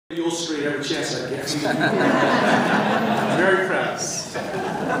Mule Street every chance I get. I'm very proud.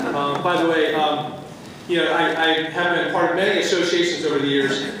 By the way, I have been part of many associations over the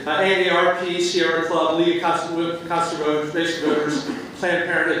years. AARP, Sierra Club, League of Conservation Voters, Planned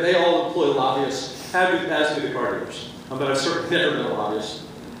Parenthood, they all employ lobbyists, as do the car dealers. But I've certainly never been a lobbyist.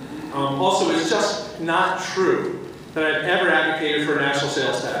 Also, it's just not true that I've ever advocated for a national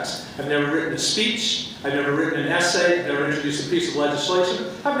sales tax. I've never written a speech, I've never written an essay, I've never introduced a piece of legislation.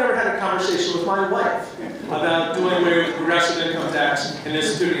 I've never had a conversation with my wife about doing away with progressive income tax and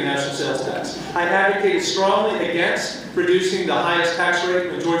instituting a national sales tax. I advocated strongly against reducing the highest tax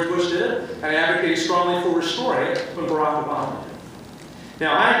rate when George Bush did it, and I advocated strongly for restoring it when Barack Obama did it.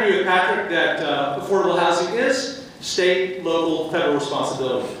 Now, I agree with Patrick that affordable housing is state, local, federal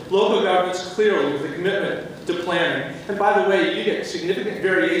responsibility. Local governments clearly with a commitment to planning. And by the way, you get significant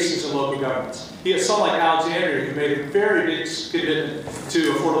variations in local governments. You get some like Alexandria who made a very big commitment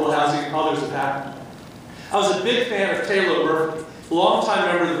to affordable housing, and others have happened. I was a big fan of Taylor Murphy, a longtime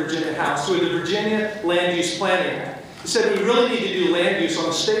member of the Virginia House, who had the Virginia Land Use Planning Act. He said we really need to do land use on a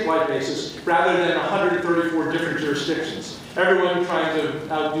statewide basis rather than 134 different jurisdictions, everyone trying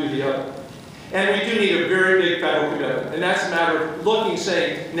to outdo the other. And we do need a very big federal commitment. And that's a matter of looking,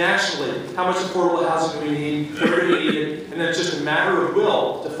 saying, nationally, how much affordable housing do we need, where do we need it, and then it's just a matter of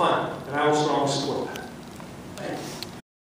will to fund it. And I will strongly support that.